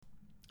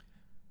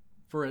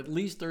For at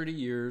least 30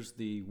 years,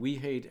 the We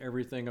Hate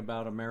Everything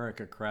About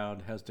America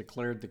crowd has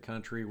declared the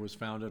country was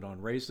founded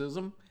on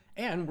racism,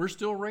 and we're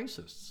still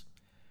racists.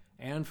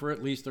 And for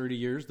at least 30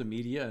 years, the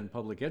media and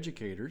public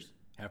educators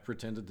have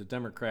pretended the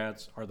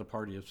Democrats are the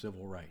party of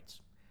civil rights.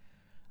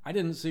 I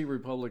didn't see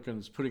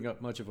Republicans putting up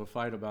much of a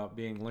fight about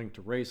being linked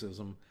to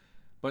racism,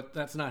 but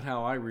that's not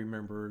how I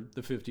remember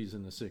the 50s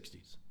and the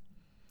 60s.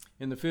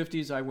 In the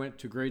 50s, I went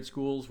to grade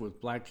schools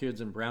with black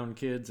kids and brown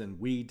kids, and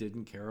we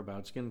didn't care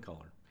about skin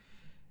color.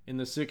 In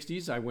the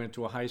 60s, I went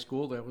to a high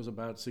school that was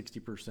about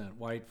 60%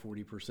 white,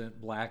 40%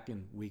 black,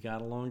 and we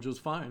got along just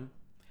fine.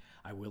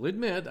 I will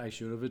admit I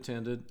should have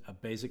attended a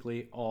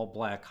basically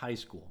all-black high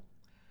school.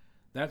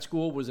 That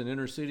school was an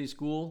inner-city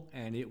school,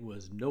 and it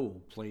was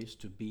no place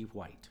to be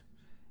white.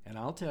 And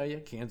I'll tell you,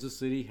 Kansas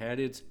City had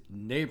its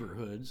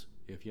neighborhoods,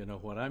 if you know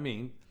what I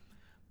mean.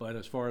 But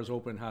as far as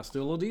open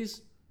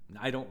hostilities,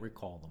 I don't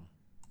recall them.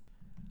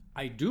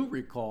 I do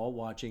recall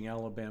watching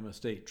Alabama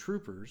state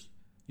troopers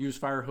use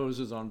fire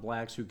hoses on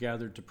blacks who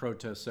gathered to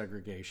protest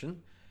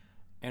segregation,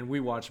 and we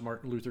watched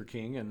Martin Luther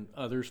King and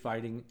others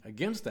fighting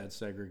against that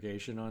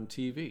segregation on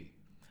TV.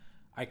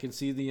 I can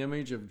see the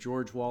image of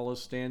George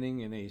Wallace standing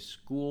in a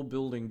school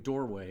building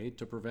doorway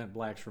to prevent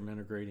blacks from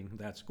integrating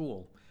that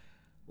school.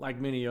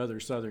 Like many other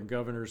Southern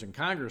governors and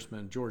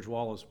congressmen, George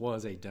Wallace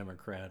was a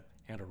Democrat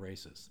and a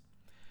racist.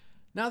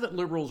 Now that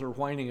liberals are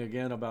whining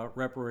again about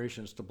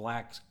reparations to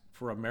blacks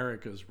for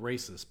America's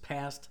racist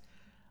past,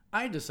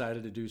 I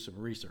decided to do some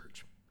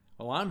research.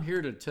 Well, I'm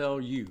here to tell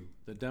you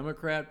the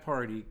Democrat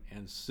Party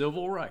and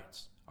civil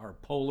rights are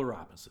polar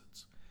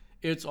opposites.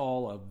 It's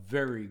all a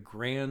very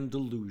grand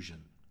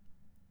delusion.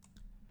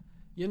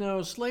 You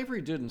know,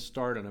 slavery didn't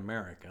start in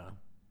America.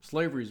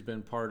 Slavery's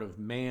been part of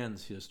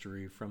man's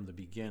history from the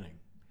beginning.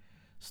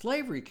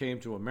 Slavery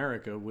came to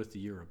America with the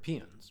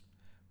Europeans.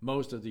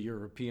 Most of the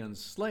European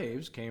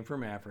slaves came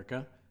from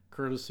Africa,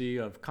 courtesy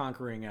of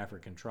conquering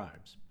African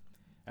tribes.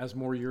 As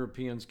more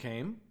Europeans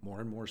came,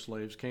 more and more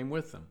slaves came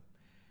with them.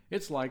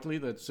 It's likely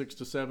that 6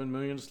 to 7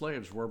 million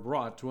slaves were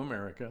brought to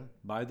America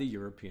by the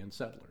European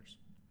settlers.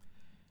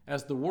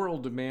 As the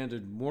world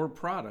demanded more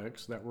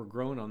products that were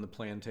grown on the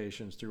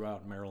plantations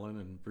throughout Maryland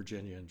and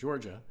Virginia and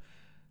Georgia,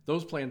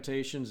 those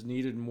plantations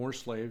needed more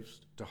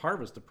slaves to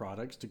harvest the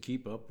products to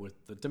keep up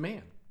with the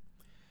demand.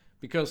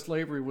 Because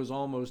slavery was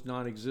almost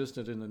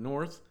non-existent in the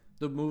North,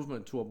 the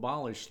movement to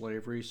abolish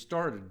slavery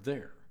started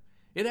there.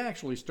 It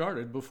actually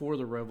started before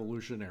the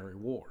Revolutionary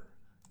War.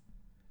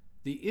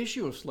 The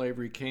issue of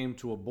slavery came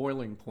to a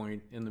boiling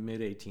point in the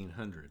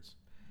mid-1800s.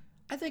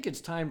 I think it's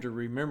time to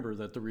remember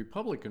that the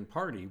Republican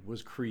Party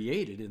was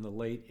created in the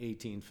late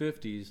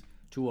 1850s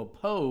to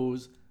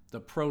oppose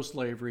the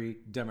pro-slavery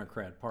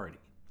Democrat Party.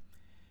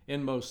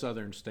 In most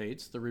southern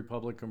states, the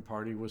Republican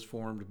Party was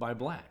formed by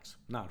blacks,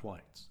 not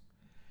whites.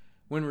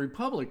 When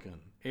Republican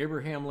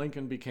Abraham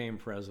Lincoln became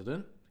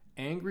president,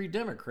 angry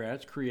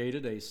Democrats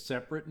created a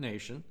separate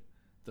nation,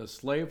 the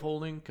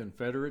slaveholding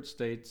Confederate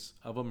States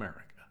of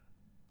America.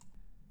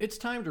 It's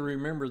time to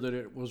remember that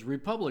it was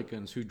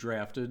Republicans who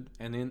drafted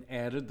and then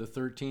added the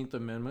 13th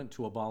Amendment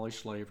to abolish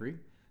slavery,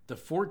 the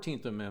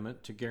 14th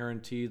Amendment to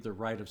guarantee the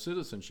right of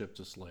citizenship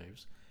to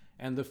slaves,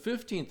 and the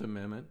 15th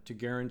Amendment to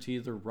guarantee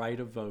the right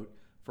of vote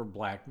for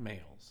black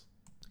males.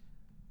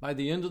 By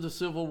the end of the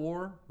Civil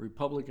War,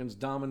 Republicans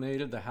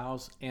dominated the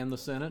House and the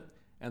Senate,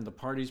 and the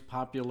party's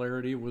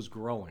popularity was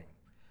growing.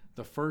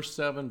 The first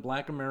 7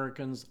 black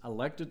Americans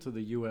elected to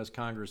the U.S.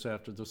 Congress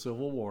after the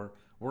Civil War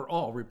were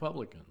all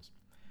Republicans.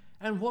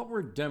 And what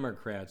were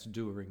Democrats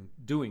doing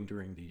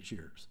during these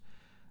years?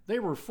 They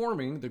were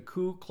forming the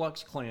Ku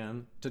Klux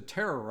Klan to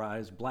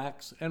terrorize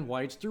blacks and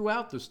whites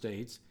throughout the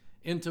states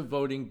into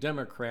voting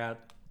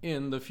Democrat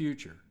in the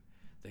future.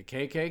 The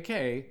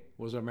KKK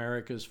was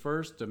America's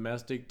first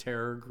domestic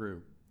terror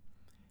group.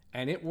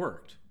 And it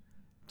worked.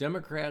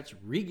 Democrats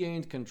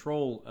regained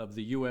control of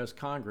the U.S.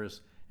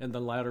 Congress in the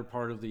latter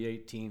part of the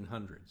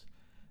 1800s.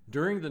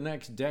 During the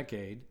next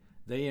decade,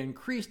 they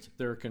increased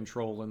their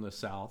control in the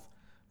South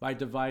by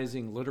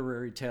devising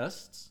literary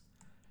tests,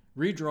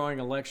 redrawing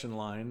election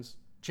lines,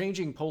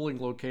 changing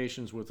polling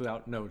locations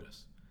without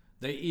notice.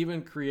 They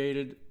even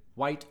created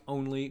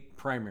white-only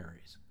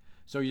primaries.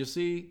 So you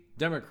see,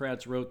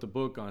 Democrats wrote the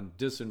book on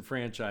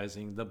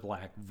disenfranchising the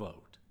black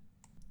vote.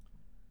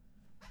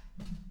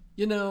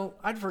 You know,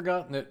 I'd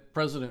forgotten that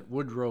President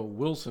Woodrow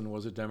Wilson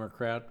was a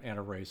Democrat and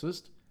a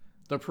racist.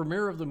 The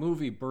premiere of the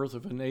movie Birth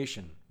of a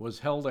Nation was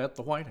held at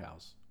the White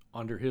House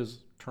under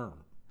his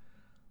term.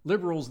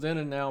 Liberals then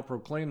and now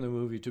proclaim the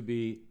movie to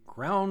be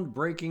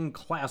groundbreaking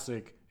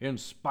classic in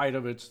spite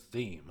of its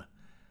theme.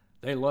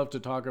 They love to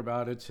talk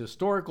about its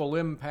historical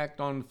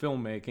impact on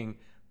filmmaking,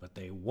 but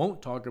they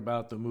won't talk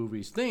about the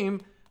movie's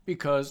theme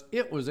because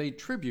it was a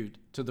tribute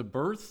to the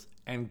birth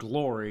and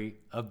glory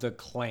of the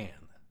Klan.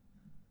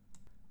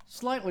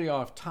 Slightly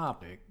off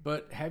topic,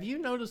 but have you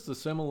noticed the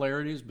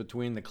similarities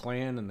between the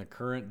Klan and the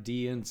current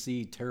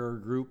DNC terror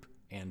group,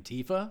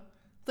 Antifa?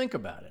 Think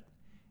about it.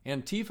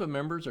 Antifa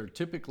members are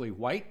typically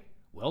white,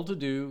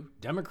 well-to-do,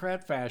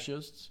 Democrat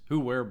fascists who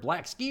wear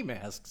black ski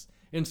masks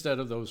instead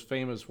of those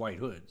famous white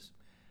hoods.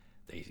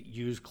 They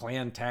use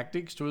Klan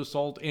tactics to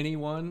assault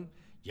anyone,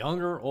 young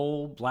or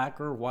old,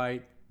 black or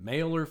white,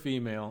 male or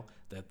female,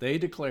 that they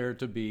declare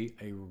to be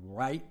a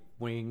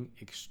right-wing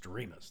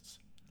extremists.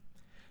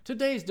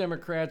 Today's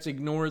Democrats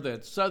ignore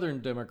that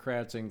Southern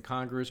Democrats in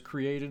Congress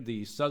created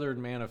the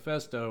Southern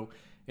Manifesto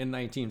in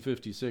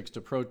 1956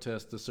 to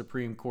protest the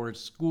Supreme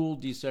Court's school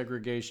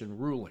desegregation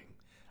ruling.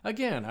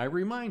 Again, I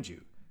remind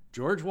you,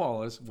 George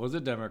Wallace was a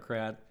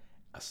Democrat,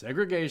 a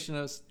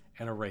segregationist,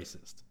 and a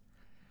racist.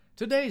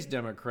 Today's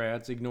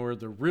Democrats ignore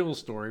the real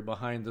story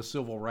behind the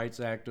Civil Rights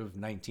Act of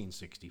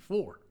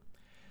 1964.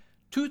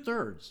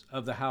 2/3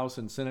 of the House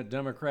and Senate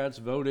Democrats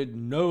voted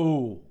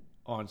no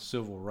on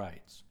civil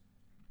rights.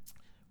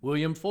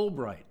 William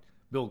Fulbright,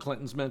 Bill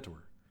Clinton's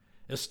mentor,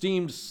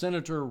 esteemed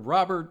Senator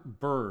Robert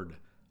Byrd,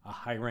 a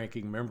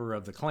high-ranking member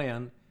of the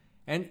Klan,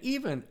 and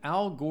even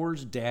Al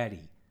Gore's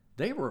daddy.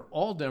 They were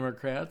all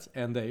Democrats,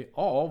 and they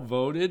all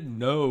voted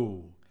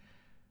no.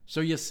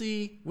 So you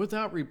see,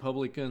 without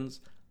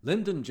Republicans,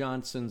 Lyndon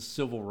Johnson's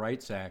Civil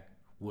Rights Act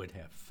would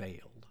have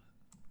failed.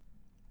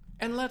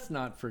 And let's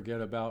not forget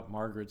about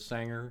Margaret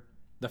Sanger,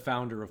 the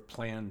founder of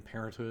Planned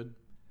Parenthood.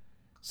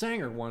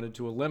 Sanger wanted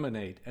to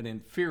eliminate an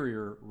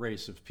inferior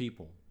race of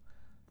people.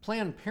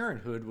 Planned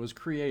Parenthood was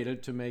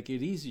created to make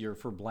it easier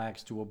for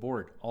blacks to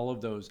abort all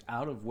of those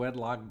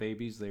out-of-wedlock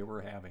babies they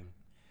were having.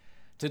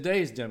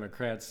 Today's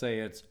Democrats say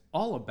it's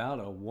all about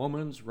a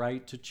woman's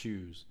right to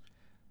choose.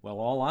 Well,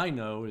 all I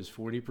know is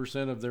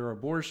 40% of their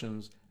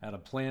abortions at a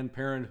Planned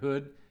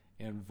Parenthood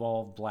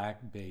involve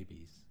black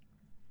babies.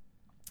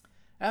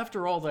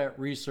 After all that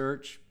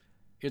research,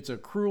 it's a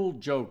cruel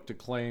joke to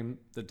claim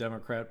the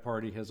Democrat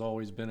Party has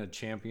always been a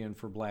champion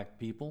for black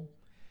people.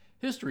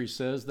 History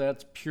says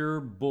that's pure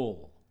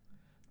bull.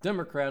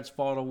 Democrats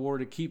fought a war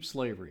to keep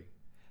slavery.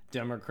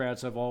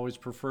 Democrats have always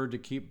preferred to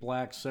keep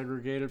blacks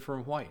segregated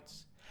from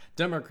whites.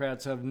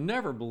 Democrats have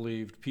never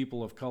believed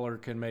people of color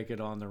can make it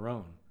on their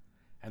own.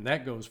 And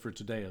that goes for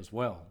today as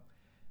well.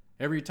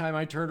 Every time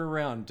I turn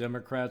around,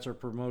 Democrats are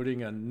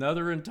promoting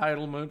another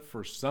entitlement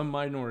for some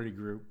minority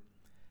group.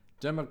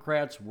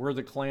 Democrats were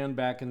the Klan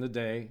back in the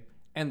day,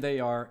 and they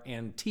are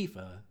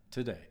Antifa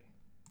today.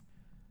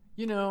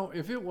 You know,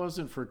 if it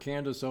wasn't for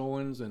Candace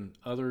Owens and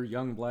other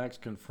young blacks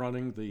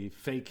confronting the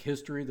fake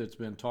history that's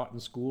been taught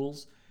in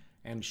schools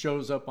and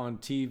shows up on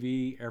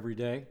TV every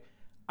day,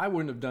 I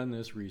wouldn't have done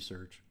this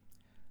research.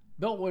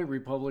 Beltway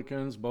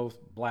Republicans,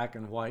 both black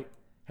and white,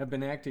 have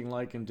been acting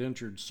like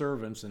indentured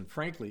servants, and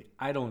frankly,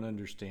 I don't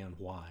understand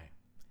why.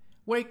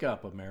 Wake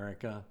up,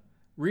 America.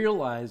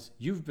 Realize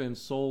you've been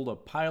sold a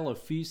pile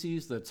of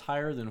feces that's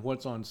higher than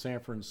what's on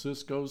San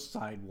Francisco's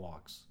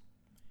sidewalks.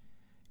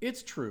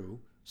 It's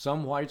true,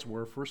 some whites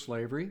were for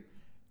slavery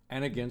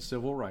and against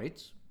civil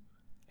rights,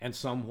 and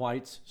some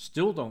whites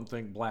still don't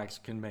think blacks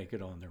can make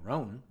it on their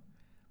own,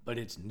 but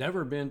it's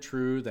never been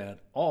true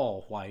that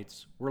all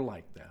whites were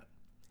like that.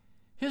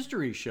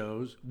 History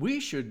shows we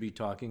should be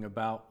talking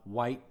about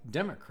white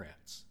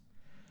Democrats.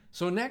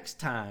 So next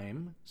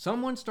time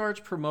someone starts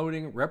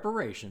promoting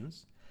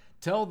reparations,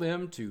 tell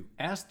them to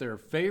ask their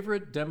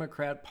favorite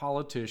Democrat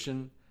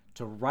politician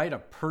to write a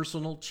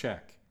personal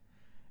check.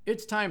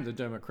 It's time the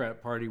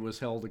Democrat Party was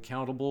held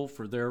accountable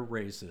for their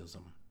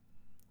racism.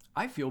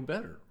 I feel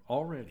better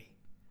already.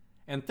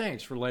 And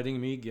thanks for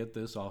letting me get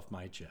this off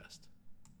my chest.